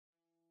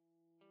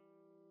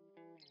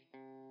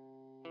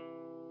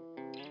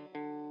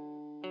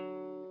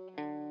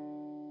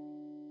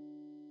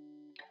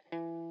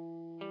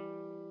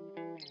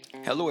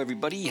Hello,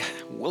 everybody.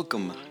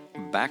 Welcome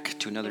back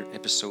to another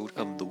episode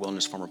of the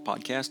Wellness Farmer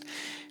Podcast.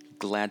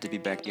 Glad to be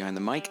back behind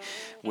the mic,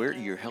 where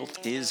your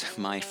health is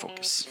my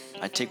focus.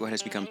 I take what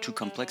has become too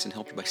complex and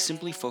help you by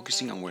simply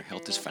focusing on where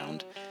health is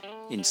found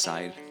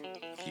inside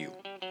you.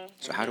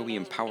 So, how do we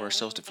empower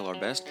ourselves to feel our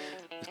best?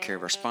 With care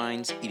of our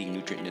spines, eating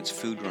nutrient-dense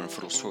food grown on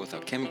fertile soil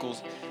without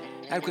chemicals,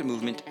 adequate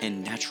movement,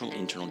 and natural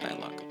internal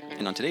dialogue.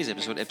 And on today's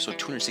episode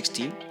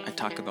 216, I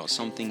talk about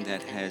something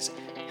that has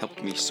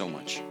helped me so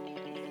much.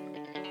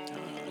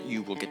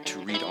 You will get to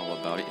read all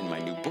about it in my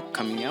new book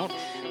coming out,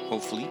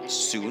 hopefully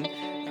soon.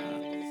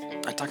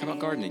 I talk about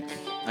gardening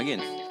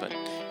again, but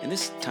in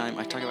this time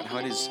I talk about how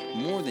it is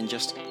more than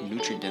just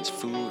nutrient-dense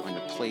food on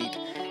your plate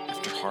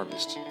after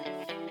harvest.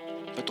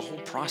 But the whole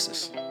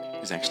process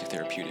is actually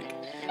therapeutic.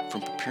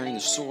 From preparing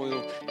the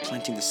soil,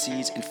 planting the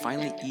seeds, and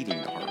finally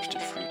eating the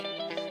harvested fruit.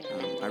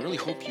 I really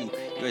hope you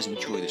guys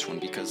enjoy this one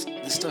because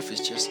this stuff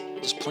is just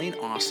plain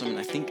awesome and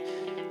I think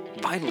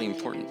vitally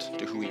important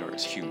to who we are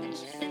as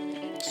humans.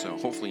 So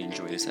hopefully you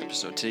enjoy this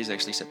episode. Today's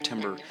actually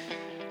September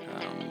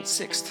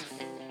 6th,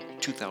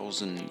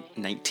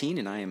 2019,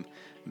 and I am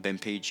Ben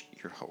Page,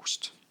 your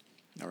host.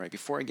 All right,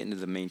 before I get into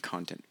the main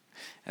content,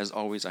 as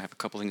always, I have a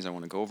couple things I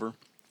want to go over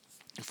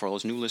for all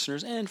those new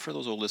listeners and for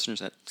those old listeners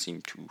that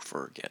seem to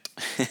forget.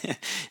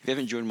 If you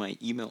haven't joined my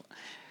email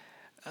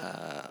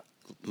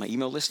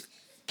list,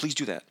 please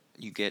do that.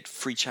 You get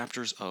free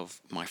chapters of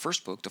my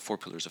first book, The 4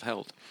 Pillars of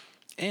Health,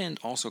 and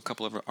also a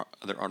couple of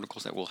other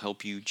articles that will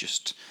help you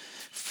just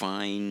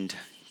find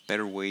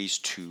better ways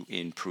to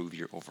improve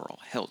your overall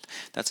health.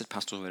 That's at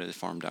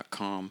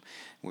pastoralsveredesfarm.com,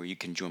 where you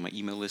can join my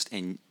email list,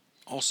 and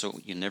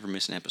also you'll never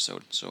miss an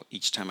episode. So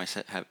each time I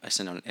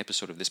send out an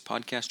episode of this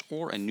podcast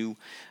or a new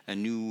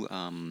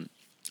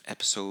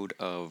episode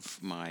of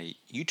my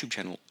YouTube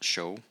channel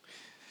show,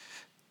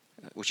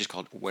 which is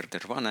called Huerta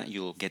Urbana,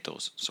 you'll get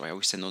those. So I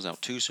always send those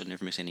out too, so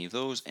never miss any of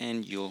those,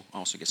 and you'll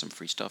also get some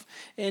free stuff.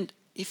 And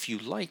if you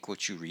like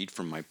what you read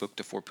from my book,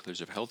 The 4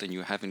 Pillars of Health, and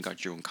you haven't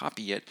got your own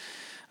copy yet,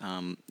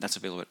 that's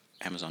available at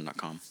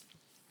Amazon.com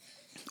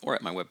or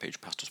at my webpage,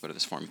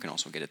 pastoralsveredesfarm. You can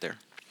also get it there.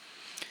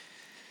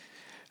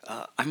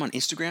 I'm on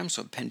Instagram,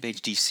 so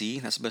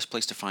PenPageDC. That's the best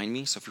place to find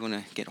me. So if you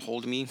want to get a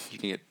hold of me, you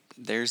can get.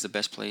 There's the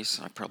best place.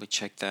 I probably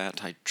check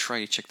that. I try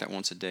to check that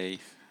once a day.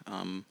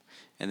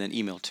 And then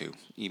email too.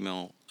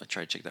 I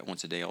try to check that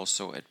once a day.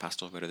 Also at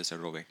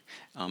pastoralsveredesfarm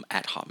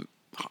at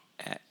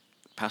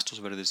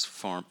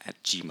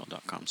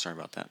pastoralsveredesfarm@gmail.com. Sorry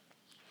about that.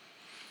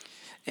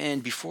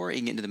 And before I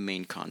get into the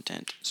main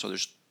content, so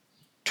there's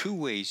 2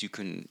 ways you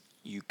can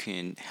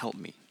help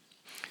me.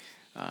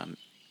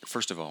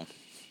 First of all,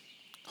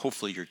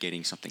 hopefully you're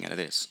getting something out of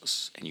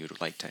this, and you would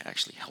like to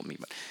actually help me.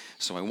 But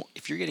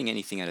if you're getting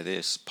anything out of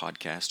this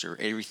podcast or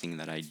everything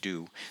that I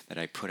do, that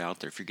I put out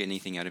there, if you're getting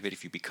anything out of it,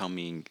 if you're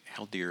becoming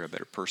healthier, a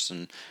better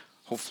person,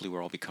 hopefully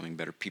we're all becoming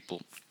better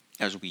people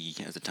as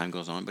the time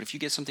goes on. But if you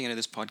get something out of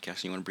this podcast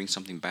and you want to bring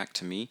something back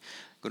to me,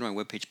 go to my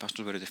webpage,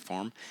 Pastor Alvaro de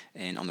Farm,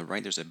 and on the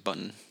right there's a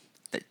button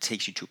that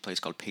takes you to a place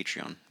called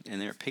Patreon.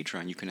 And there at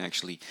Patreon you can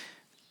actually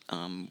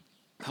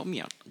help me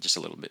out just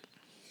a little bit.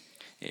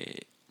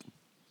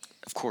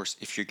 Of course,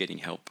 if you're getting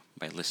help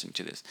by listening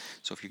to this.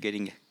 So if you're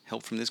getting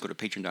help from this, go to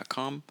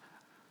patreon.com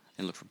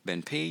and look for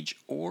Ben Page,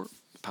 or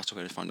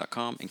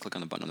pastoralsveredesfarm.com and click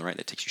on the button on the right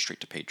that takes you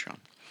straight to Patreon.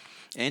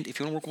 And if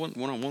you want to work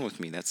one-on-one with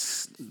me,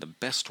 that's the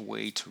best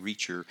way to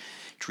reach your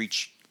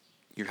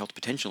health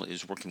potential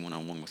is working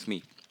one-on-one with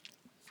me.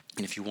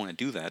 And if you want to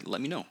do that,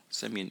 let me know.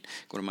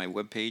 Go to my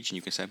webpage and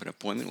you can set up an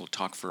appointment. We'll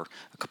talk for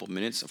a couple of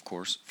minutes, of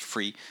course,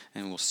 free,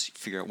 and we'll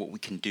figure out what we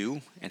can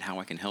do and how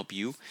I can help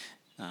you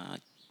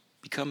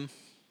become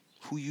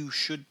who you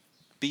should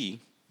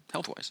be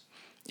health-wise.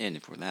 And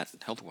if we're that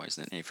health-wise,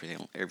 then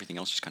everything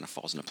else just kind of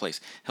falls into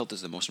place. Health is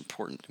the most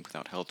important, and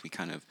without health, we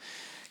kind of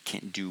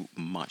can't do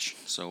much.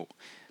 So,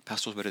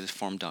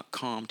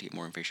 pastoralsveredesfarm.com to get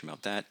more information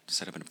about that,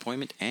 set up an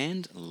appointment,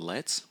 and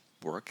let's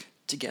work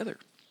together.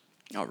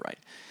 All right,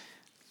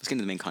 let's get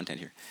into the main content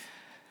here.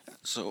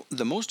 So,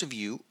 the most of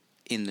you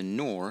in the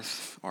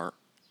north are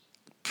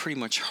pretty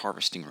much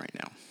harvesting right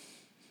now.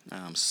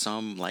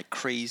 Some like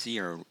crazy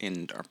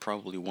and are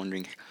probably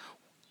wondering,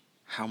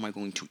 how am I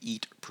going to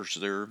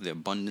preserve the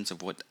abundance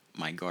of what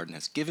my garden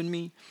has given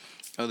me?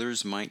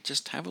 Others might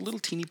just have a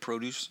little teeny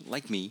produce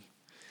like me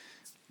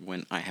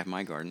when I have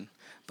my garden.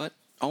 But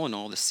all in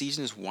all, the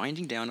season is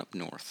winding down up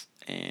north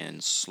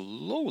and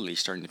slowly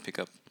starting to pick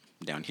up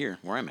down here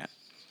where I'm at.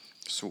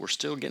 So we're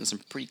still getting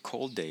some pretty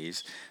cold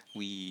days.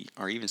 We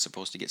are even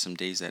supposed to get some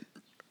days that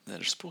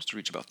are supposed to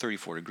reach about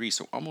 34 degrees,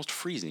 so almost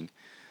freezing.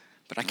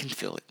 But I can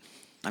feel it.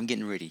 I'm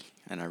getting ready,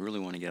 and I really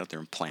want to get out there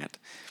and plant.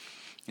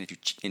 And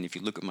if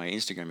you look at my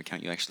Instagram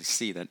account, you actually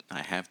see that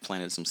I have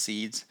planted some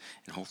seeds,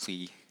 and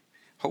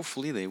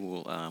hopefully they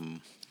will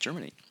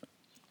germinate.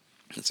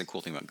 That's a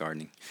cool thing about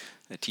gardening.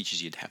 It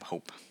teaches you to have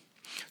hope.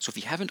 So if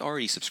you haven't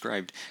already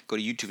subscribed, go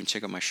to YouTube and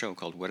check out my show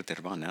called Huerta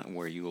Urbana,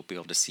 where you will be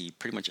able to see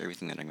pretty much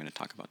everything that I'm going to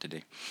talk about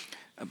today,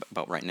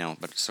 about right now.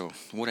 But so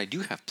what I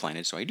do have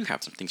planted, so I do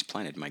have some things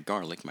planted. My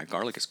garlic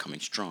is coming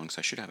strong, so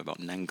I should have about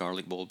 9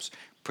 garlic bulbs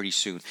pretty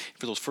soon.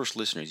 For those first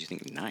listeners, you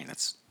think 9,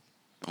 that's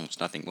almost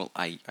nothing. Well,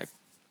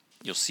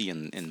 you'll see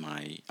on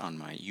my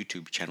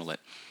YouTube channel that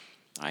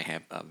I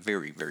have a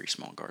very, very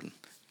small garden.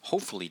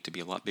 Hopefully to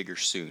be a lot bigger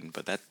soon,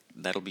 but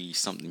that'll be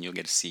something you'll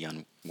get to see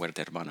on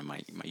Huerta Urbana,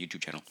 my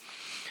YouTube channel.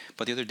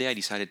 But the other day I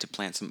decided to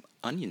plant some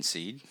onion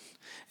seed,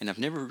 and I've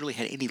never really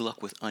had any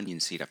luck with onion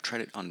seed. I've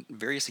tried it on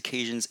various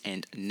occasions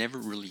and never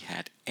really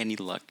had any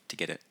luck to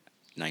get a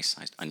nice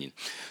sized onion.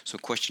 So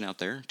question out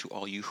there to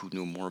all you who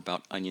know more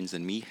about onions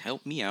than me,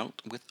 help me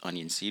out with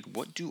onion seed.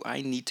 What do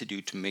I need to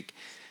do to make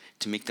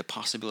the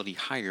possibility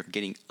higher of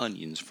getting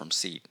onions from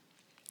seed?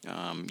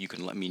 You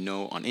can let me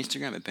know on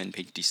Instagram at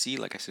BenPageDC,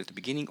 like I said at the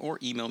beginning, or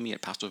email me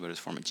at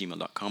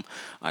pastorverdesfarm@gmail.com.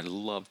 I'd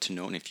love to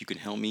know, and if you can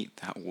help me,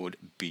 that would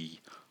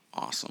be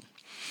awesome.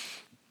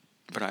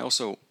 But I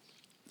also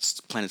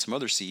planted some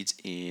other seeds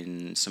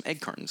in some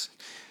egg cartons.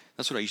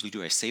 That's what I usually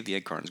do. I save the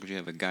egg cartons because you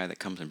have a guy that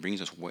comes and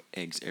brings us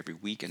eggs every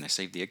week, and I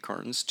save the egg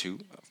cartons to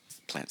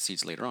plant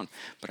seeds later on.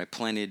 But I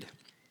planted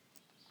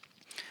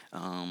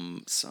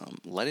some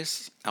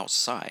lettuce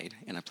outside,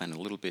 and I planted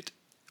a little bit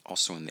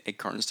also in the egg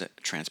cartons to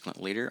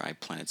transplant later. I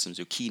planted some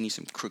zucchini,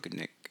 some crooked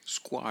neck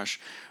squash,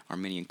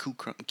 Armenian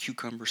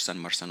cucumber,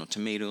 San Marzano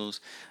tomatoes,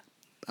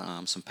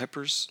 some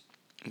peppers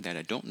that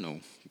I don't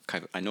know.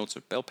 I know it's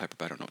a bell pepper,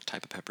 but I don't know what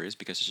type of pepper it is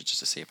because it's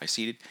just a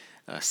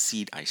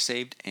seed I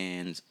saved,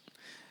 and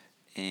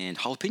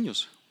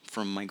jalapenos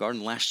from my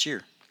garden last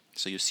year.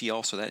 So you'll see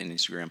also that in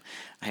Instagram.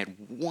 I had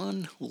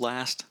one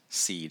last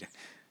seed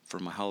for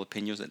my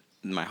jalapeno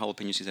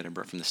seeds that I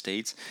brought from the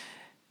States,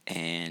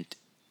 and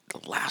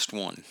the last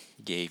one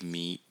gave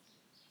me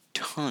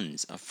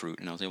tons of fruit,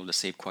 and I was able to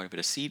save quite a bit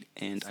of seed,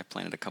 and I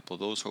planted a couple of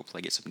those.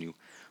 Hopefully I get some new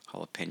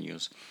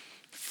jalapenos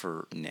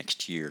for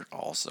next year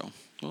also.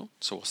 Well,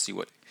 so we'll see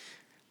what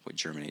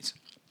germinates.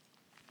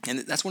 And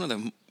that's one of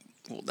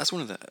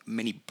the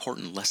many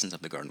important lessons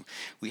of the garden.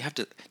 We have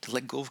to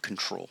let go of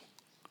control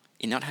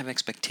and not have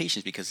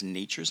expectations, because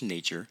nature is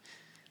nature.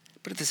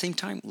 But at the same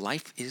time,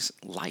 life is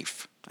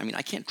life. I mean,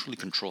 I can't truly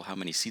control how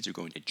many seeds are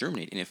going to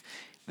germinate, and if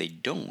they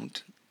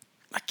don't,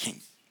 I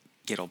can't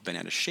get all bent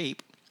out of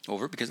shape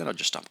over it, because then I'll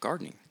just stop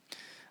gardening.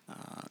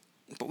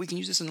 But we can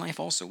use this in life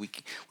also. We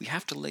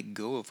have to let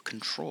go of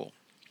control.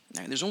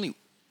 Now, there's only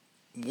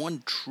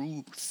one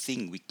true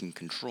thing we can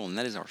control, and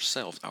that is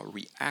ourselves, our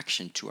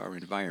reaction to our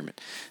environment,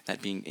 that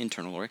being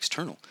internal or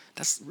external.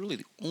 That's really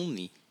the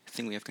only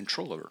thing we have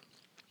control over.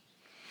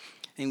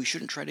 And we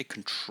shouldn't try to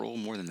control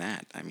more than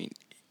that. I mean,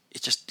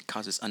 it just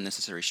causes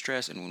unnecessary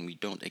stress, and when we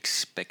don't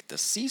expect the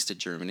seeds to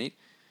germinate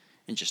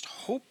and just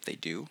hope they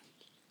do,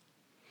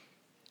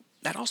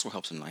 that also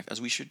helps in life, as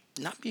we should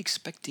not be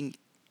expecting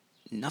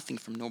nothing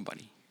from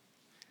nobody.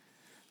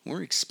 When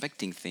we're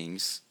expecting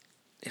things,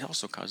 it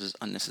also causes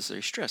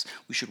unnecessary stress.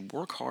 We should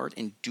work hard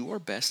and do our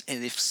best,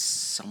 and if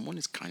someone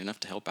is kind enough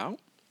to help out,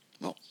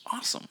 well,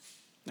 awesome.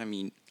 I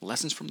mean,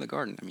 lessons from the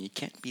garden. I mean, you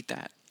can't beat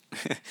that.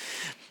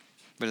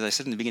 But as I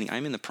said in the beginning,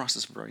 I'm in the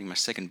process of writing my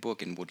second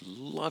book and would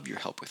love your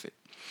help with it.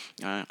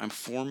 I'm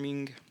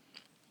forming,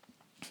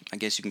 I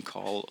guess you can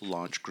call, a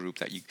launch group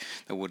that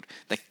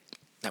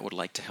would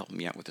like to help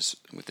me out with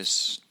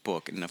this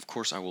book, and of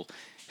course I will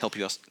help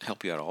you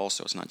out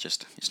also. It's not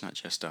just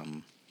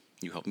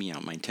you help me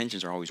out. My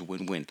intentions are always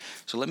win-win.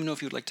 So let me know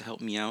if you'd like to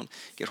help me out.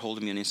 Get hold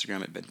of me on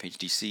Instagram at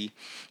BenPageDC.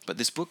 But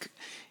this book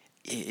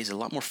is a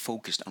lot more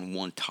focused on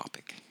one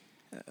topic.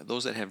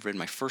 Those that have read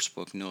my first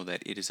book know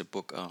that it is a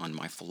book on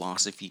my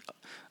philosophy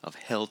of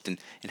health and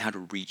how to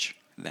reach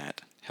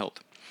that health.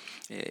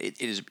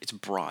 It's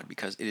broad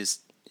because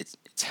it's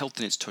health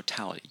in its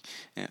totality.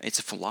 It's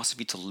a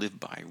philosophy to live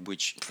by,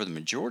 which for the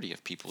majority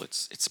of people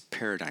it's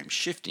paradigm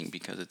shifting,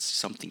 because it's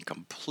something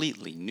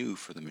completely new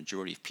for the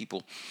majority of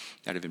people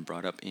that have been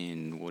brought up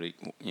in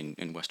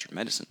Western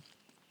medicine.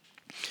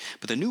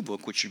 But the new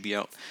book, which should be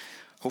out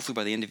hopefully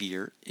by the end of the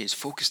year, is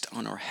focused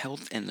on our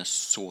health and the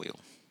soil.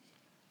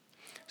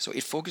 So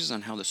it focuses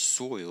on how the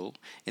soil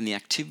and the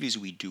activities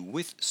we do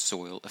with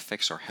soil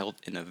affects our health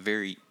in a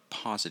very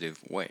positive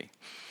way.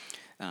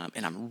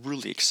 And I'm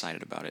really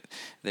excited about it.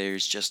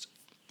 There's just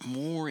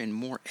more and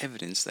more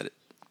evidence that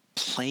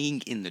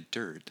playing in the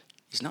dirt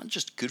is not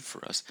just good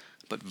for us,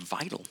 but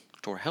vital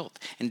to our health.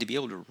 And to be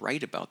able to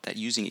write about that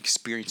using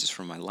experiences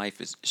from my life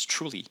is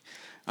truly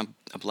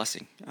a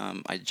blessing.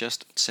 I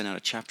just sent out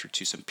a chapter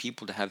to some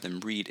people to have them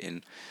read,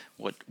 and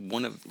what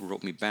one of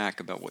wrote me back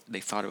about what they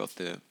thought about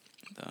the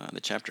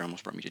chapter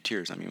almost brought me to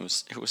tears. I mean,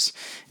 it was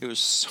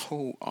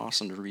so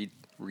awesome to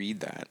read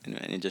that, and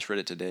I just read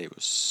it today. It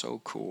was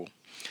so cool.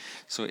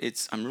 So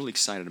I'm really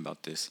excited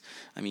about this.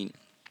 I mean,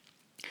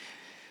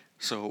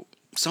 so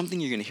something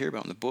you're going to hear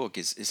about in the book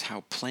is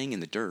how playing in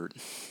the dirt,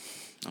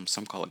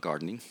 some call it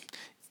gardening,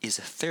 is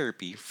a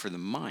therapy for the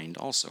mind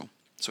also.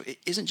 So it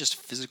isn't just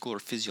physical or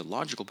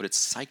physiological, but it's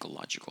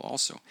psychological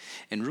also.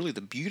 And really,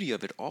 the beauty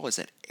of it all is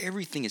that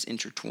everything is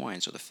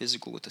intertwined. So the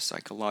physical with the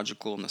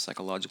psychological, and the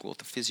psychological with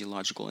the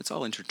physiological, it's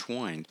all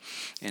intertwined.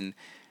 And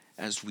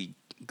as we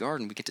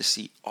garden, we get to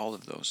see all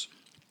of those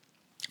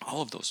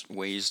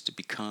ways to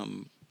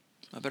become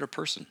a better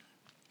person.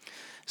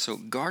 So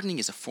gardening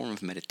is a form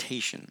of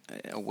meditation,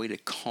 a way to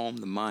calm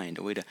the mind,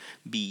 a way to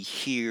be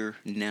here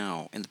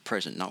now in the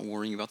present, not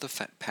worrying about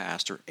the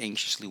past or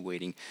anxiously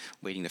waiting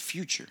the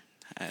future,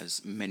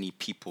 as many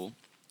people,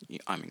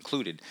 I'm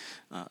included,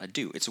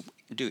 do.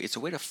 It's a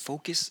way to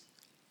focus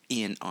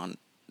in on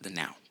the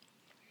now.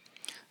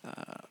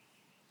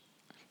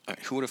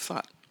 Who would have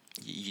thought?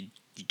 You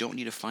don't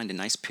need to find a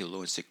nice pillow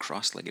and sit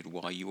cross-legged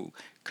while you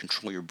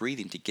control your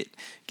breathing to get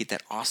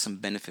that awesome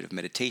benefit of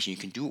meditation. You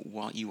can do it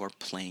while you are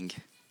playing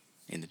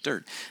in the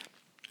dirt.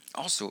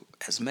 Also,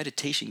 as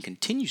meditation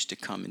continues to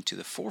come into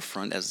the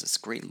forefront as this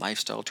great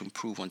lifestyle to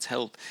improve one's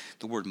health,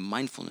 the word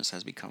mindfulness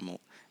has become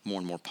more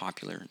and more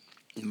popular.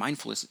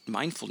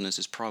 Mindfulness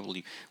is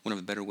probably one of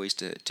the better ways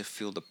to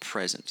feel the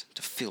present,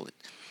 to feel it.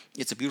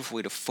 It's a beautiful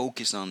way to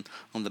focus on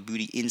the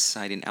beauty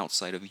inside and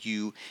outside of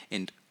you,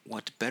 and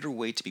what better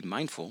way to be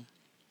mindful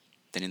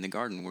than in the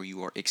garden where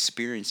you are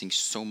experiencing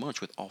so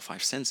much with all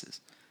five senses.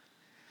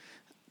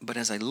 But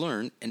as I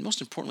learn, and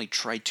most importantly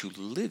try to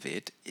live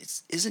it,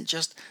 it isn't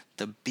just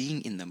the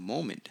being in the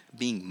moment,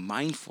 being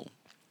mindful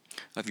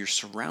of your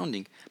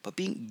surrounding, but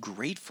being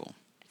grateful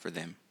for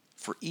them,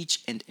 for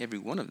each and every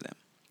one of them.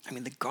 I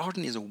mean, the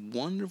garden is a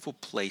wonderful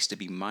place to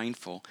be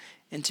mindful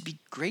and to be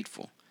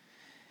grateful.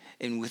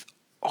 And with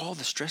all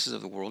the stresses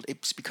of the world,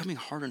 it's becoming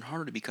harder and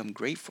harder to become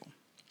grateful.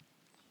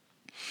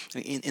 I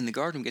mean, in the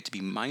garden, we get to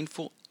be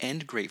mindful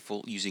and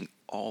grateful using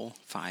all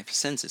five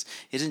senses.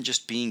 It isn't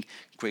just being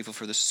grateful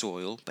for the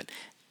soil, but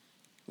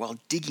while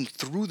digging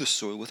through the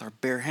soil with our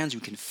bare hands,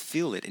 we can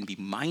feel it and be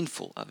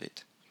mindful of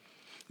it.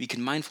 We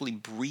can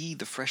mindfully breathe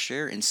the fresh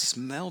air and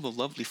smell the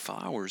lovely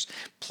flowers,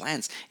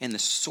 plants, and the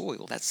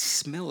soil, that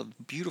smell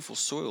of beautiful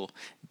soil,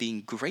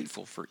 being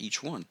grateful for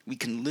each one. We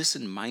can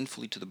listen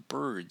mindfully to the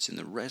birds and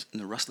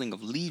the rustling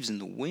of leaves in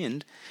the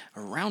wind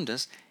around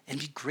us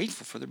and be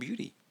grateful for their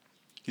beauty.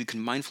 We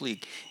can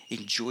mindfully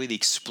enjoy the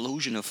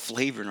explosion of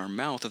flavor in our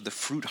mouth of the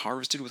fruit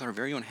harvested with our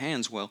very own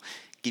hands while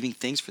giving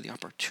thanks for the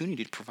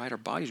opportunity to provide our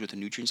bodies with the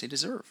nutrients they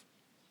deserve.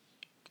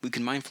 We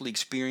can mindfully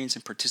experience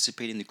and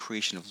participate in the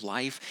creation of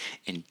life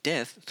and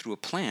death through a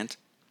plant,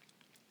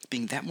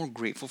 being that more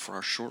grateful for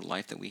our short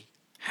life that we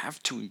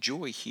have to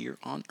enjoy here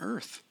on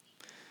earth.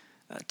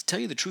 To tell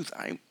you the truth,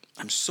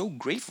 I'm so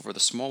grateful for the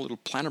small little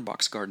planter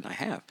box garden I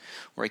have,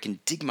 where I can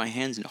dig my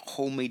hands in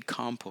homemade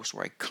compost,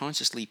 where I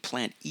consciously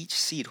plant each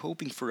seed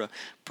hoping for a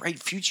bright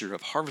future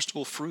of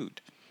harvestable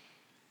fruit.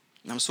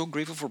 And I'm so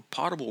grateful for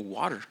potable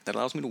water that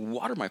allows me to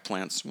water my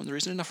plants when there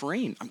isn't enough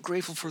rain. I'm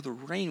grateful for the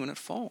rain when it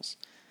falls.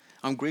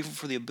 I'm grateful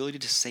for the ability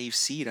to save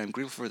seed. I'm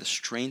grateful for the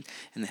strength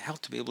and the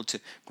health to be able to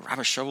grab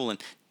a shovel and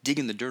dig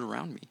in the dirt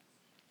around me.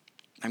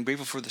 I'm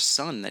grateful for the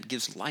sun that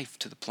gives life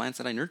to the plants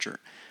that I nurture.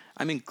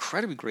 I'm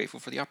incredibly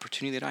grateful for the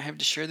opportunity that I have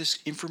to share this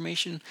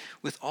information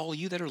with all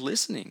you that are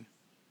listening.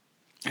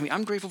 I mean,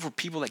 I'm grateful for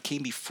people that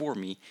came before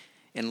me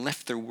and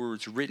left their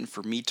words written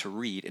for me to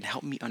read and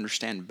help me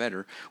understand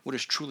better what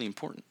is truly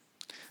important.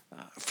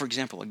 For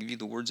example, I'll give you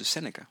the words of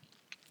Seneca.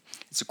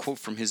 It's a quote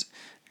from his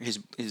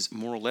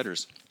moral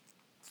letters.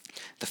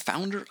 The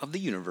founder of the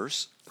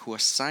universe, who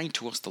assigned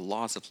to us the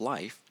laws of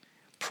life,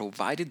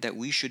 provided that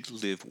we should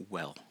live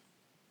well,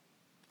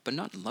 but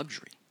not in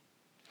luxury.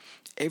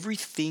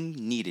 Everything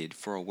needed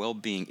for our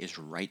well-being is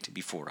right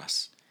before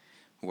us,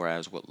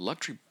 whereas what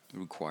luxury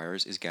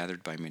requires is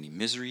gathered by many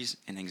miseries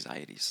and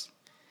anxieties.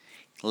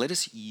 Let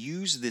us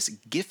use this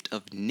gift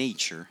of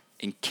nature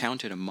and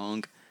count it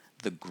among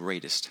the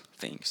greatest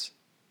things.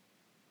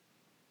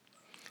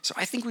 So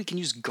I think we can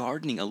use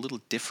gardening a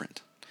little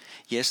different.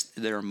 Yes,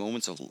 there are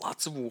moments of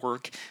lots of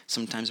work.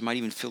 Sometimes it might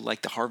even feel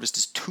like the harvest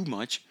is too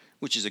much,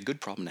 which is a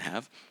good problem to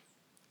have.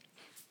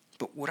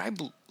 But what I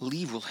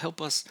believe will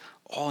help us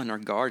all in our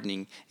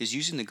gardening is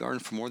using the garden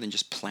for more than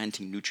just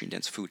planting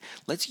nutrient-dense food.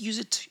 Let's use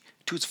it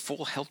to its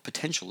full health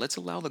potential. Let's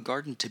allow the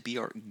garden to be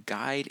our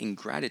guide in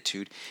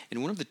gratitude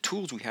and one of the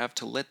tools we have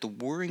to let the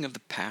worrying of the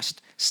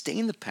past stay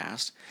in the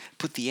past,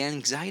 put the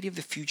anxiety of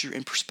the future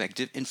in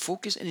perspective, and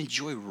focus and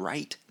enjoy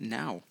right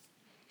now.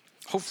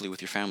 Hopefully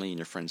with your family and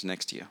your friends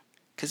next to you,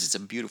 because it's a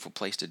beautiful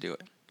place to do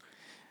it.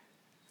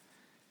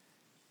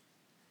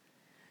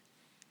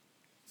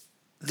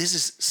 This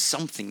is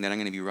something that I'm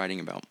going to be writing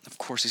about. Of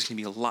course, it's going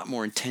to be a lot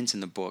more intense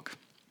in the book,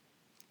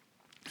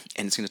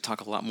 and it's going to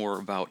talk a lot more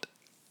about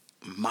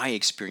my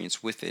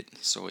experience with it.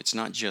 So it's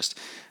not just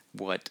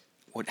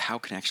how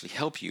can actually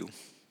help you,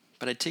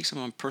 but I take some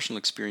of my personal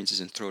experiences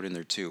and throw it in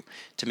there too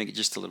to make it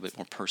just a little bit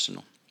more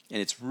personal. And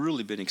it's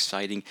really been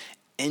exciting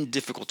and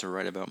difficult to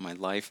write about my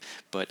life,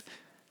 but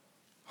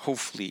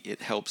hopefully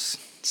it helps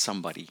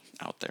somebody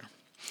out there.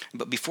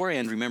 But before I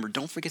end, remember,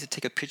 don't forget to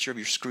take a picture of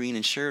your screen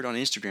and share it on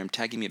Instagram,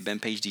 tagging me at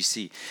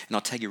BenPageDC, and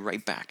I'll tag you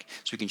right back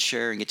so we can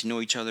share and get to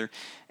know each other.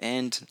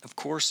 And of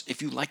course,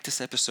 if you like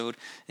this episode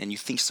and you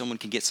think someone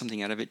can get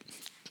something out of it,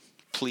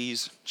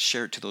 please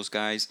share it to those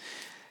guys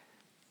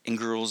and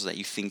girls that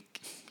you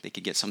think they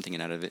could get something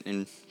out of it.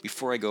 And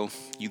before I go,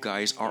 you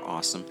guys are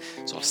awesome.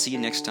 So I'll see you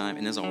next time.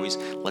 And as always,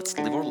 let's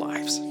live our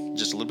lives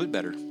just a little bit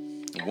better,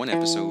 one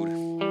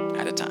episode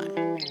at a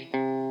time.